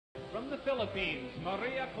the Philippines,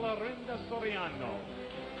 Maria Clarinda Soriano.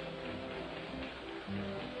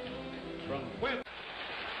 From Puebla.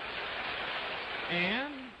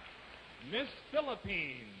 And Miss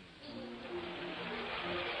Philippines.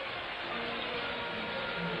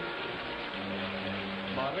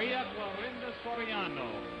 Maria Clarinda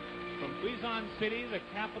Soriano. From Quezon City, the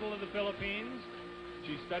capital of the Philippines.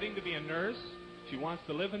 She's studying to be a nurse. She wants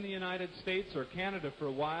to live in the United States or Canada for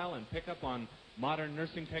a while and pick up on modern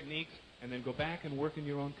nursing techniques and then go back and work in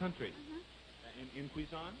your own country. In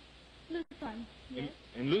Quezon? Luzon, yes.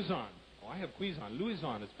 In Luzon. Oh, I have Quezon.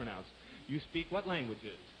 Luzon it's pronounced. You speak what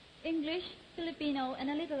languages? English, Filipino, and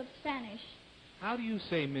a little of Spanish. How do you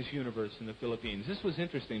say Miss Universe in the Philippines? This was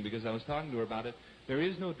interesting because I was talking to her about it. There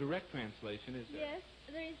is no direct translation, is there? Yes,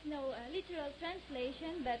 there is no literal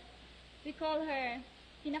translation, but we call her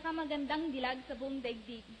pinakamagandang dilag sa buong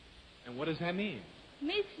daigdig. And what does that mean?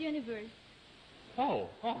 Miss Universe. Oh,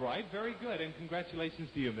 all right, very good. And congratulations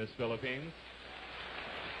to you, Miss Philippines.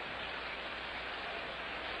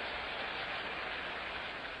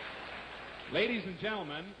 Ladies and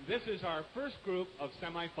gentlemen, this is our first group of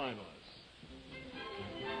semifinalists.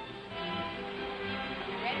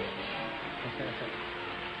 Ready?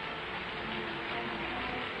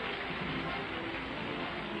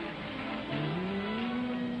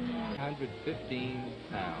 115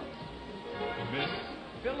 pounds. Miss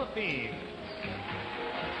Philippines.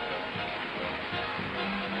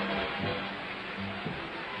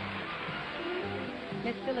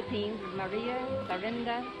 Miss Philippines is Maria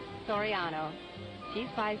Clarinda Soriano. She's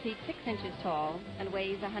 5 feet 6 inches tall and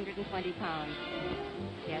weighs 120 pounds.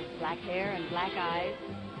 She has black hair and black eyes.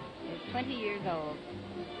 Is 20 years old.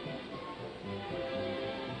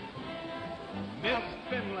 Miss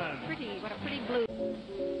Finland. What a pretty blue.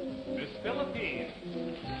 Miss Philippines.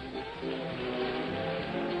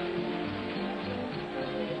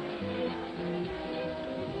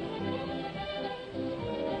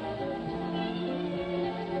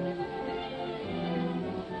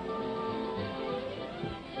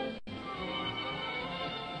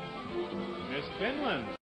 Miss Finland.